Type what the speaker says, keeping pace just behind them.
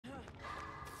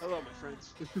Hello, my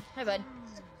friends. Hi, bud.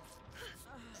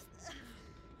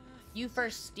 You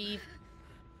first, Steve.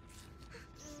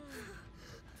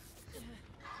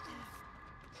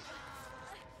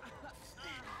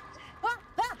 Ah,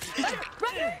 ah,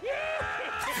 run!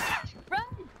 Run!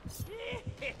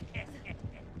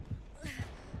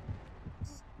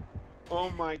 Oh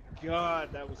my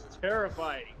god, that was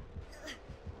terrifying.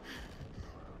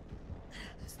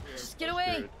 Just get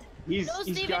away. He's No,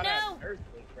 Steven, got no! an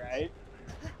earthquake, right?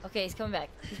 Okay, he's coming back.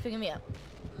 He's picking me up.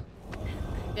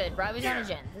 Good. Robbie's on a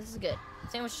gen. This is good.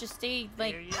 Sandwich, just stay,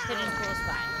 like, hidden close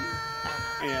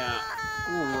by. Yeah.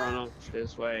 We'll run off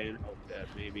this way and hope that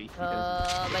maybe.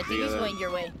 I think he's going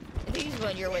your way. I think he's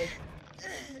going your way.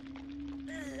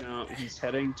 No, he's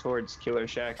heading towards Killer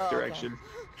Shack direction.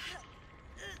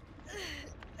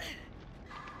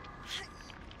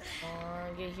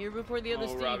 Get here before the other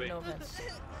Steve. Robbie. No offense.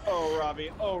 Oh,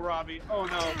 Robbie. Oh, Robbie. Oh,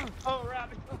 no. Oh,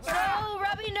 Robbie. Oh,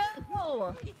 Robbie,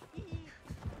 no!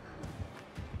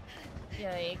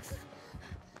 Yikes.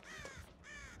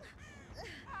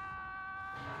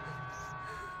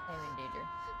 I'm in danger.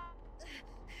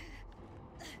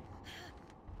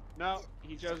 No,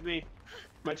 he chose me.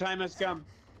 My time has come.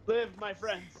 Live, my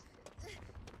friends.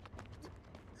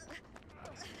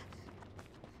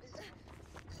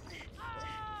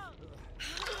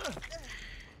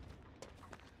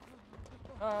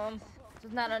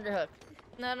 It's not underhook.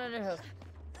 Not underhook.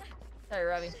 Sorry,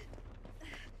 Robbie.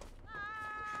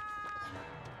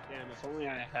 Damn, if only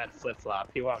I had flip-flop.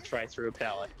 He walked right through a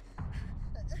pallet.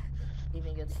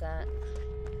 Steven gets that.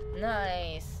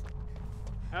 Nice.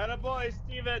 Atta boy,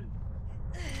 Steven!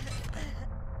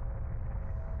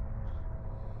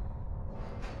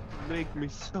 Make me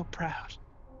so proud.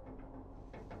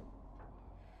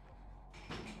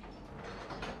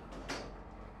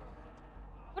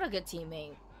 What a good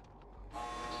teammate.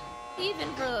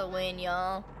 Steven for the win,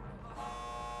 y'all.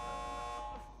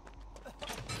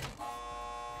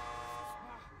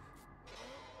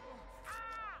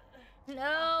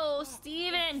 No,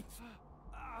 Steven!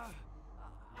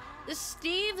 The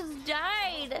Steve's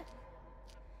died!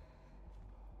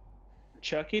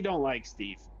 Chucky don't like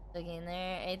Steve. Looking in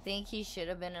there, I think he should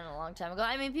have been in a long time ago.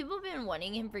 I mean, people have been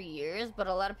wanting him for years, but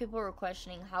a lot of people were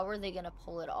questioning how are they gonna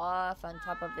pull it off on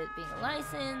top of it being a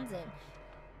license, and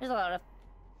there's a lot of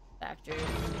factors.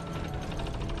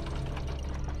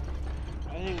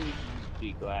 I think we can just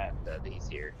be glad that he's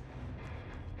here.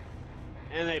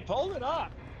 And they pulled it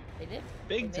off. They did.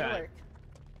 Big They made it time. work.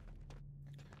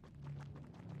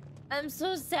 I'm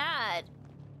so sad.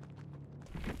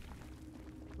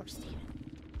 Poor Steven.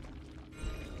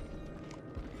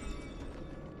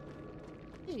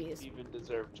 Jeez. Steven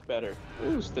deserved better.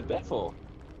 Who's the Bethel?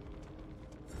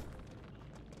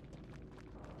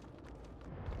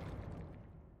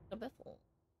 So Biffle.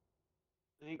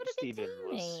 I think What a good Steven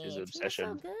was his teammate. obsession.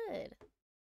 He was so good.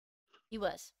 He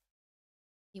was.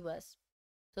 He was.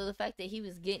 So the fact that he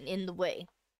was getting in the way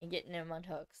and getting him on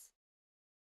hooks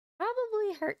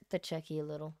probably hurt the Chucky a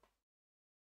little.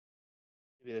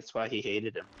 Maybe that's why he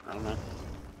hated him. I don't know.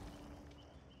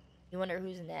 You wonder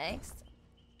who's next?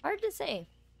 Hard to say,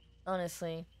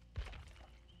 honestly.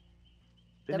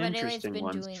 Been Dead by Daylight's interesting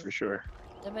ones for sure.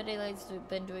 Dead by Daylight's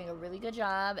been doing a really good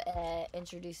job at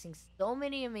introducing so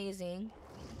many amazing.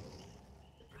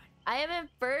 I am in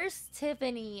first,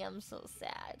 Tiffany. I'm so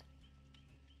sad.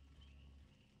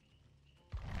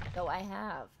 So I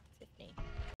have Tiffany.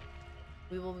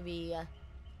 We will be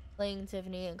playing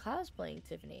Tiffany and cosplaying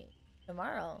Tiffany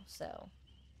tomorrow, so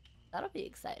that'll be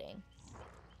exciting.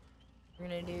 We're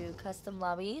gonna do custom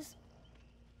lobbies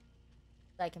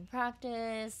so I can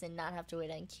practice and not have to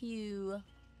wait on queue.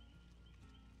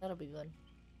 That'll be good.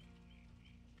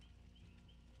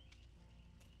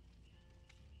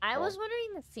 I was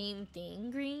wondering the same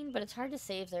thing, Green, but it's hard to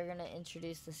say if they're gonna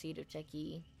introduce the Seed of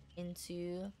Chucky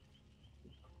into,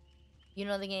 you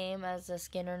know, the game as a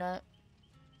skin or not.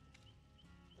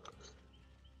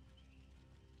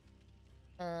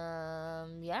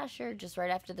 Yeah, sure. Just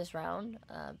right after this round,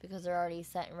 because they're already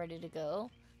set and ready to go,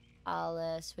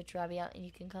 I'll switch Robbie out and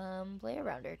you can come play a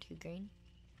round or two, Green.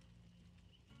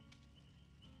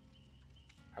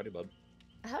 Howdy, bud.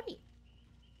 Howdy.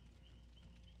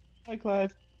 Hi,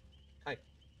 Clive. Hi.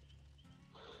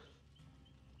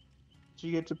 Did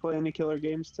you get to play any killer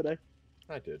games today?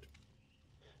 I did.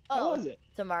 How was it?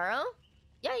 Tomorrow?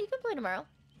 Yeah, you can play tomorrow.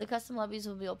 The custom lobbies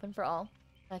will be open for all.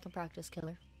 I can practice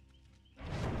killer.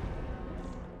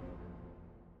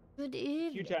 Good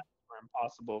evening. Few times were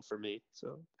impossible for me.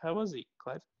 So, how was he,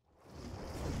 Clive?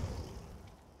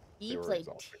 He They were played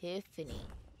exhausting. Tiffany.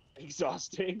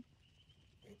 Exhausting.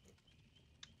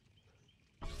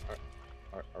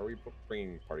 Are we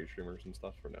bringing party streamers and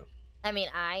stuff or no? I mean,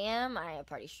 I have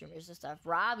party streamers and stuff.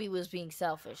 Robbie was being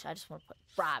selfish. I just want to put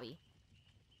Robbie.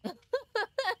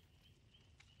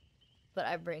 But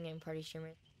I bring in party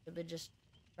streamers. They're just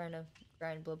trying to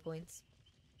grind blood points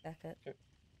back up. Okay.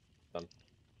 Done.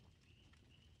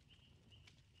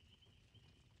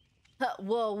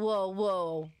 Whoa, whoa,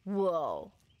 whoa,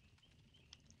 whoa.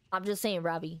 I'm just saying,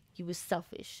 Robbie, he was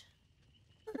selfish.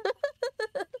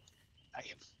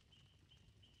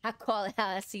 I call it how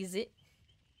I sees it.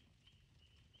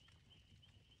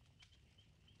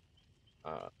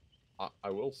 I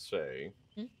will say,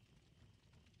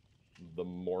 the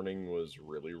morning was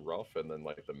really rough, and then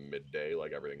like the midday,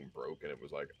 like everything broke, and it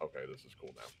was like, okay, this is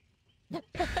cool now.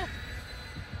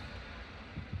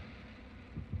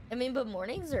 I mean, but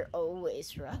mornings are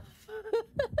always rough.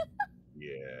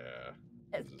 Yeah.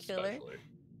 That's killer. Especially.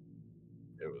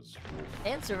 It was.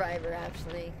 And Survivor,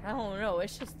 actually. I don't know.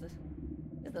 It's just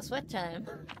the sweat time.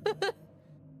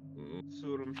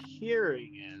 So what I'm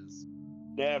hearing is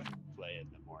never play in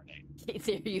the morning. Okay,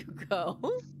 there you go.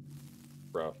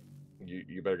 Bro,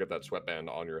 you better get that sweatband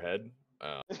on your head.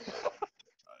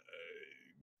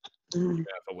 You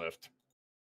have to lift.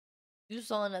 You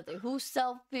saw nothing. Who's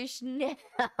selfish now?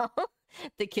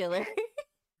 The killer.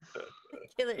 The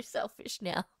killer's selfish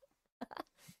now.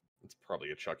 It's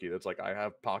probably a Chucky that's like, I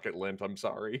have pocket lint, I'm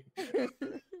sorry.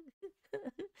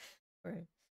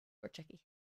 or Chucky.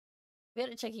 We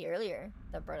had a Chucky earlier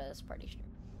that brought us party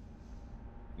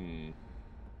stream.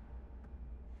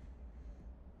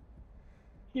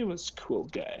 He was a cool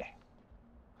guy.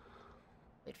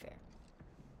 Wait, fair.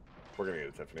 We're gonna get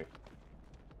a Tiffany.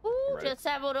 Ooh, Ready? just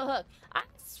Sabo the hook. I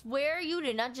swear you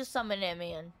did not just summon that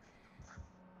man.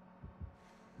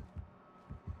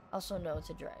 Also, no, it's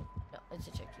a drag. No, it's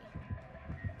a Chucky.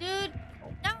 Dude,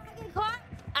 no, I get caught.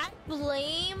 I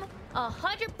blame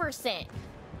 100%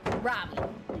 Robbie. Do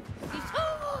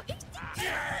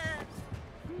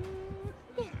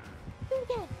it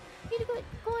again.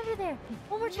 Go under there.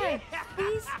 One more time.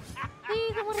 Please.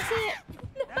 Please, I want to see it.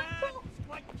 No.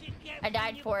 I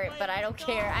died for it, but I don't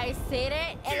care. I said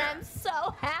it, and I'm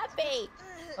so happy.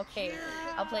 Okay,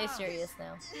 I'll play serious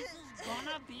now.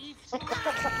 Gonna be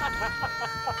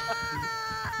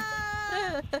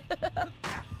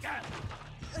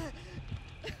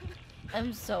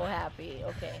I'm so happy.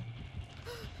 Okay.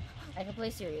 I can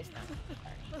play serious now.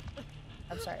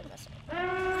 I'm sorry, I'm messing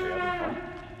up.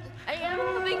 I am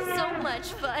having so much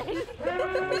fun.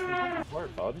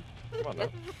 Smart, bud. Come on now.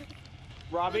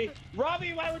 Robbie,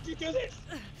 why would you do this?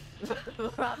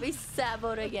 Robbie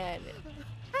saboed again.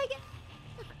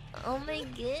 Oh my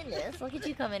goodness. Look at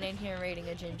you coming in here raiding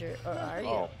a ginger. Or are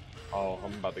you? Oh,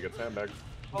 I'm about to get sandbagged.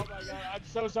 Oh my god, I'm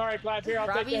so sorry, Clive. Here, I'll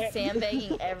take the Robbie's hit.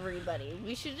 sandbagging everybody.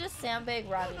 We should just sandbag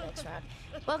Robbie next round.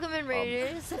 Welcome in,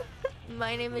 Raiders.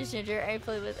 My name is Ginger. I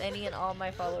play with any and all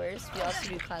my followers. We also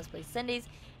do cosplay Sundays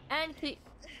and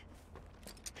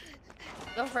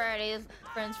Go Fridays,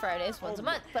 Friends Fridays once a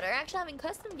month. But are actually having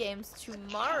custom games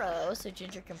tomorrow, so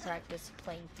Ginger can practice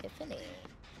playing Tiffany.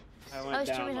 I went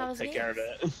down, streaming I'll House take care of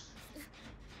Games. it.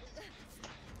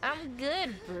 I'm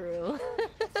good, bro.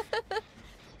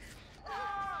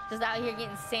 Just out here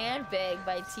getting sandbagged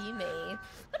by teammates.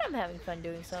 But I'm having fun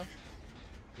doing so.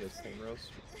 Yes, same Rose.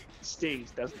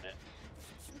 Stings, doesn't it?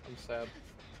 I'm sad.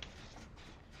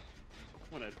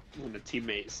 When a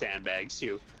teammate sandbags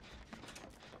you.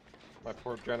 My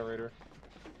poor generator.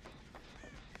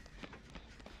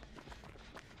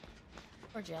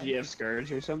 Or Jen. Do you have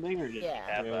Scourge or something? Or did you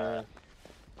have Yeah.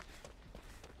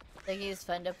 I think he's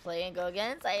fun to play and go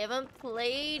against. I haven't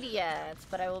played yet,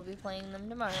 but I will be playing them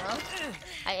tomorrow.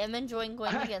 I am enjoying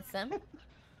going against them.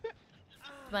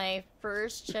 My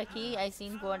first Chucky, I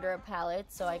seen go under a pallet,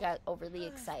 so I got overly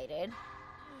excited.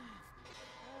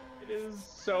 It is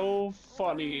so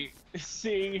funny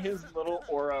seeing his little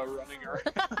aura running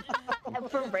around.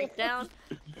 From Breakdown?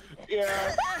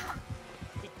 Yeah.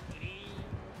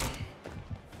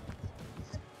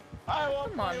 I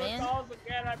won't Come on, play with man. dolls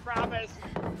again, I promise.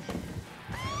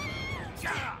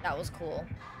 That was cool.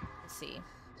 Let's see.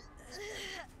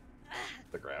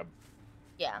 The grab.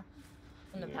 Yeah.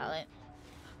 On the pallet.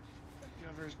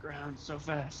 Covers ground so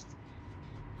fast.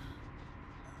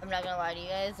 I'm not gonna lie to you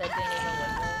guys, I didn't even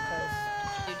win because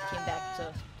dude came back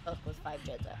to us with 5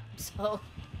 jets up. So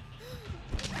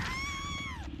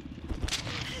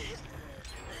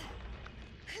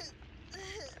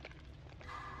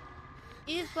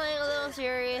he's playing a little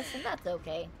serious, and that's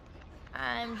okay.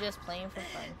 I'm just playing for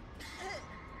fun.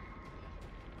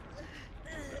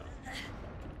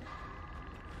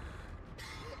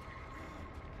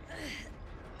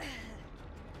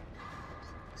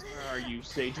 Where are you,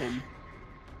 Satan?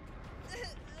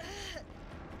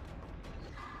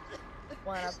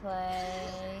 wanna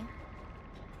play.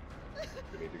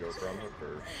 We need to go from it,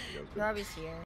 or you guys good? Robbie's here.